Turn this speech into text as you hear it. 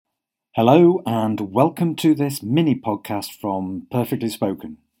Hello and welcome to this mini podcast from Perfectly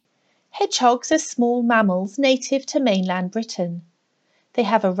Spoken. Hedgehogs are small mammals native to mainland Britain. They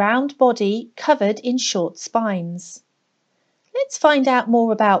have a round body covered in short spines. Let's find out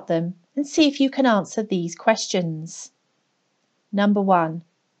more about them and see if you can answer these questions. Number 1.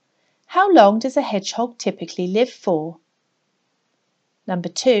 How long does a hedgehog typically live for? Number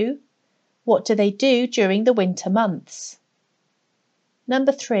 2. What do they do during the winter months?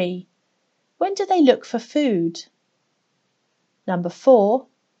 Number 3. When do they look for food? Number 4.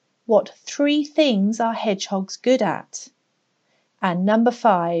 What 3 things are hedgehogs good at? And number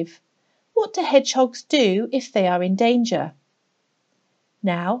 5. What do hedgehogs do if they are in danger?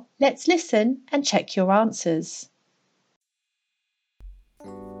 Now, let's listen and check your answers.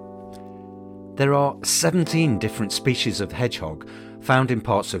 There are 17 different species of hedgehog found in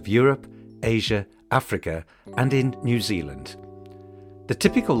parts of Europe, Asia, Africa, and in New Zealand. The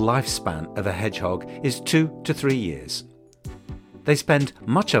typical lifespan of a hedgehog is 2 to 3 years. They spend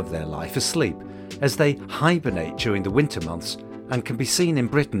much of their life asleep as they hibernate during the winter months and can be seen in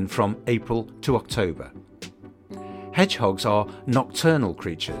Britain from April to October. Hedgehogs are nocturnal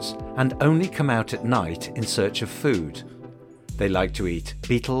creatures and only come out at night in search of food. They like to eat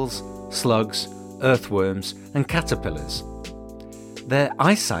beetles, slugs, earthworms, and caterpillars. Their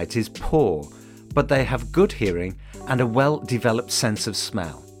eyesight is poor, but they have good hearing and a well-developed sense of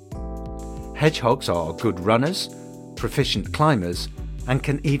smell. Hedgehogs are good runners, proficient climbers, and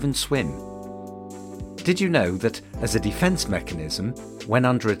can even swim. Did you know that as a defense mechanism, when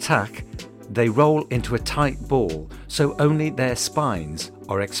under attack, they roll into a tight ball so only their spines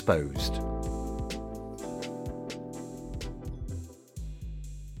are exposed?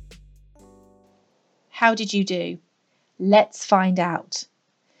 How did you do? Let's find out.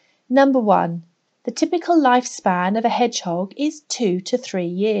 Number 1. The typical lifespan of a hedgehog is 2 to 3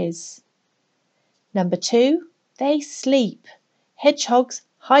 years. Number 2. They sleep. Hedgehogs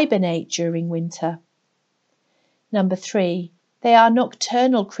hibernate during winter. Number 3. They are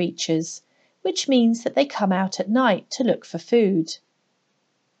nocturnal creatures, which means that they come out at night to look for food.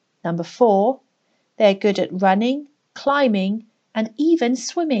 Number 4. They're good at running, climbing, and even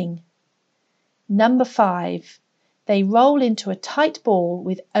swimming. Number 5. They roll into a tight ball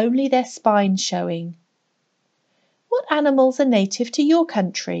with only their spines showing. What animals are native to your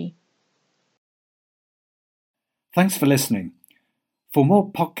country? Thanks for listening. For more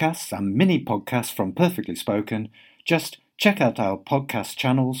podcasts and mini podcasts from Perfectly Spoken, just check out our podcast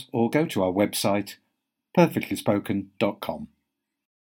channels or go to our website perfectlyspoken.com.